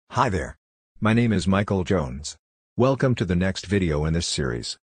Hi there. My name is Michael Jones. Welcome to the next video in this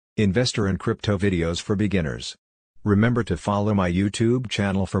series. Investor in Crypto Videos for Beginners. Remember to follow my YouTube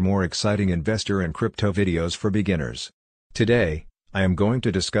channel for more exciting investor and crypto videos for beginners. Today, I am going to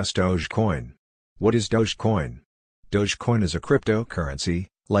discuss Dogecoin. What is Dogecoin? Dogecoin is a cryptocurrency,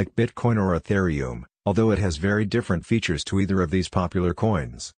 like Bitcoin or Ethereum, although it has very different features to either of these popular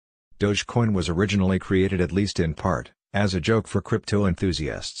coins. Dogecoin was originally created, at least in part, as a joke for crypto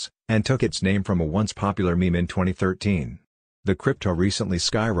enthusiasts, and took its name from a once popular meme in 2013. The crypto recently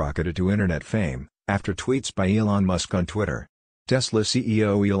skyrocketed to internet fame, after tweets by Elon Musk on Twitter. Tesla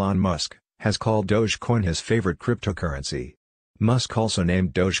CEO Elon Musk has called Dogecoin his favorite cryptocurrency. Musk also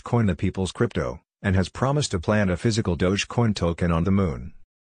named Dogecoin the people's crypto, and has promised to plant a physical Dogecoin token on the moon.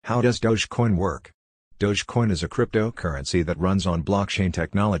 How does Dogecoin work? Dogecoin is a cryptocurrency that runs on blockchain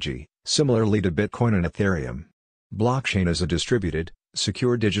technology, similarly to Bitcoin and Ethereum. Blockchain is a distributed,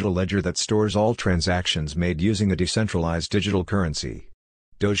 secure digital ledger that stores all transactions made using a decentralized digital currency.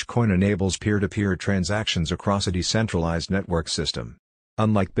 Dogecoin enables peer-to-peer transactions across a decentralized network system.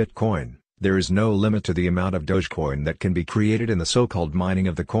 Unlike Bitcoin, there is no limit to the amount of Dogecoin that can be created in the so-called mining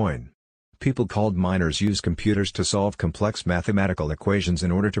of the coin. People called miners use computers to solve complex mathematical equations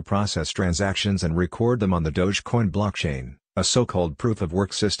in order to process transactions and record them on the Dogecoin blockchain, a so-called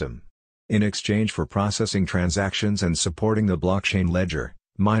proof-of-work system. In exchange for processing transactions and supporting the blockchain ledger,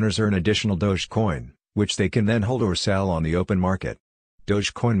 miners earn additional Dogecoin, which they can then hold or sell on the open market.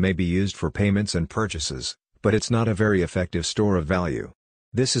 Dogecoin may be used for payments and purchases, but it's not a very effective store of value.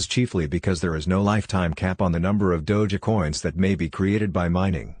 This is chiefly because there is no lifetime cap on the number of Dogecoins that may be created by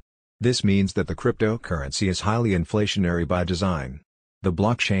mining. This means that the cryptocurrency is highly inflationary by design. The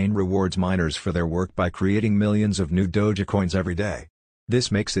blockchain rewards miners for their work by creating millions of new Dogecoins every day. This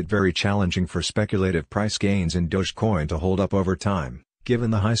makes it very challenging for speculative price gains in Dogecoin to hold up over time,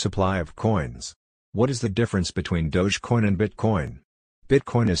 given the high supply of coins. What is the difference between Dogecoin and Bitcoin?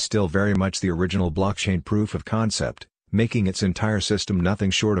 Bitcoin is still very much the original blockchain proof of concept, making its entire system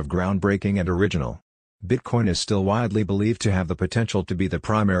nothing short of groundbreaking and original. Bitcoin is still widely believed to have the potential to be the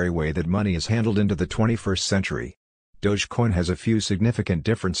primary way that money is handled into the 21st century. Dogecoin has a few significant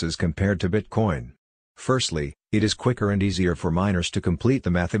differences compared to Bitcoin. Firstly, it is quicker and easier for miners to complete the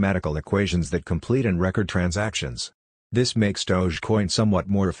mathematical equations that complete and record transactions. This makes Dogecoin somewhat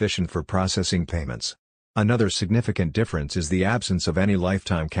more efficient for processing payments. Another significant difference is the absence of any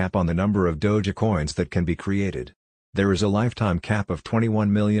lifetime cap on the number of Dogecoins that can be created. There is a lifetime cap of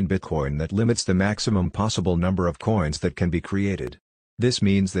 21 million Bitcoin that limits the maximum possible number of coins that can be created. This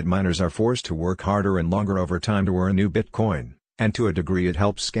means that miners are forced to work harder and longer over time to earn new Bitcoin, and to a degree it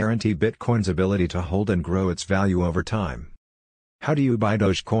helps guarantee Bitcoin's ability to hold and grow its value over time. How do you buy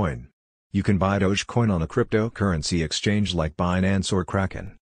Dogecoin? You can buy Dogecoin on a cryptocurrency exchange like Binance or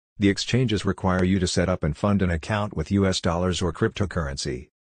Kraken. The exchanges require you to set up and fund an account with US dollars or cryptocurrency.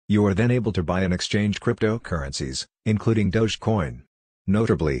 You are then able to buy and exchange cryptocurrencies, including Dogecoin.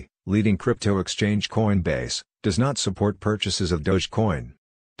 Notably, leading crypto exchange Coinbase does not support purchases of Dogecoin.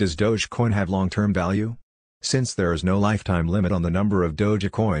 Does Dogecoin have long-term value? Since there is no lifetime limit on the number of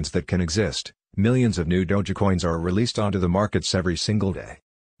Dogecoins that can exist, millions of new Dogecoins are released onto the markets every single day.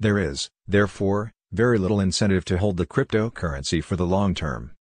 There is, therefore, very little incentive to hold the cryptocurrency for the long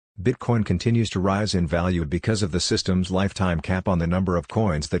term. Bitcoin continues to rise in value because of the system's lifetime cap on the number of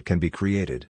coins that can be created.